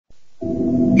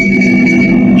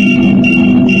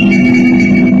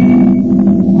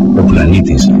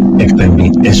πλανήτης. Εκπέμπει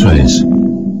SOS.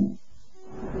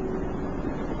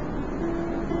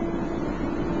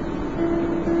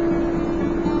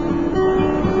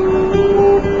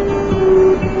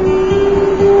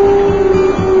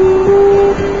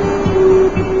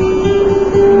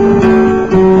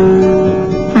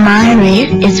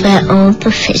 Is where all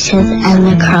the fishes and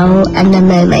the coral and the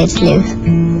mermaids live.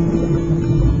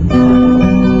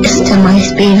 It's the most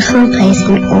beautiful place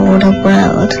in all the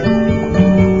world.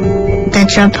 The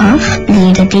drop-off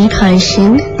near the deep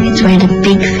ocean is where the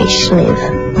big fish live.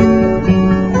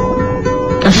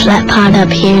 The flat part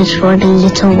up here is for the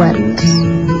little ones.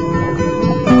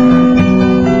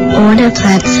 All the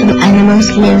plants and animals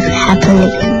live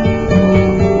happily.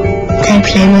 They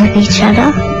play with each other.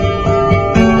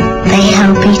 They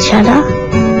help each other,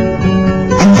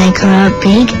 and they grow up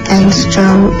big and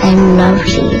strong and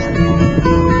lovely.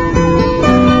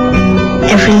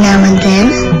 Every now and then,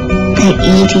 they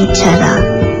eat each other,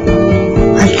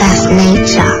 but that's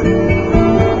nature.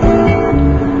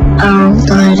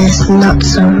 Although there's lots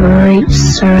of reefs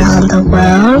around the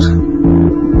world,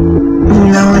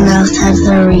 no one else has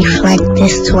a reef like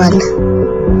this one.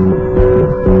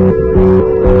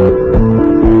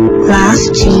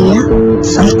 Last year,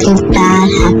 something bad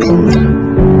happened,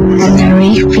 and the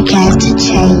reef began to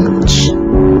change.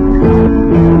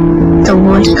 The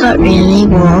water got really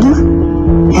warm,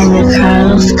 and the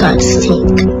corals got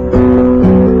sick.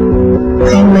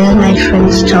 My mermaid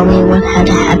friends told me what had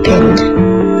happened.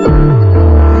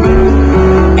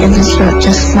 And it's not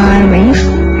just my reef,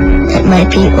 it might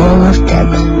be all of them.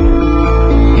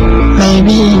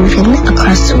 Maybe even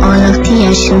across all of the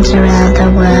oceans around the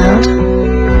world.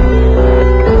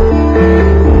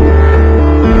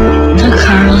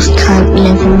 Corals can't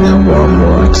live in the warm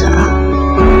water.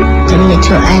 The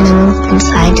little animals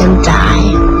inside them die,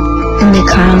 and the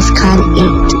corals can't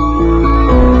eat.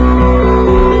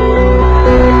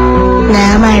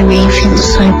 Now my reef isn't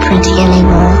so pretty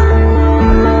anymore.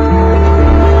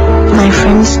 My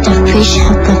friends, the fish,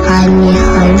 have to find new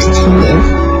homes to live.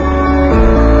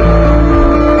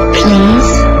 Please,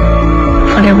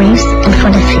 for the reefs and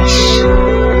for the fish,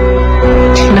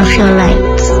 turn off your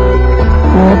lights.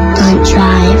 Walk, don't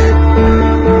drive.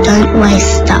 Don't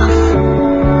waste stuff.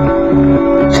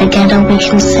 Together we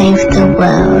can save the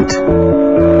world.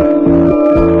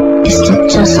 It's not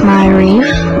just my reef.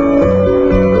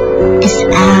 It's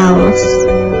ours.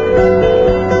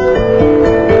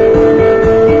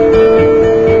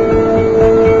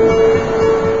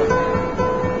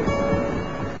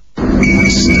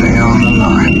 Stay on the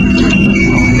line.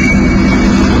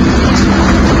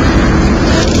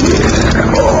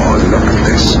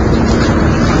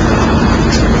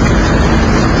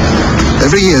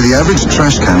 Every year, the average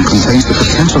trash can contains the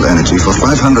potential energy for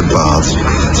 500 baths,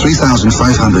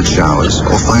 3,500 showers,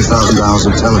 or 5,000 hours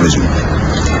of television.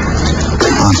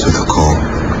 Answer the call.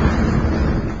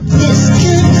 This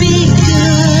could be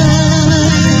good.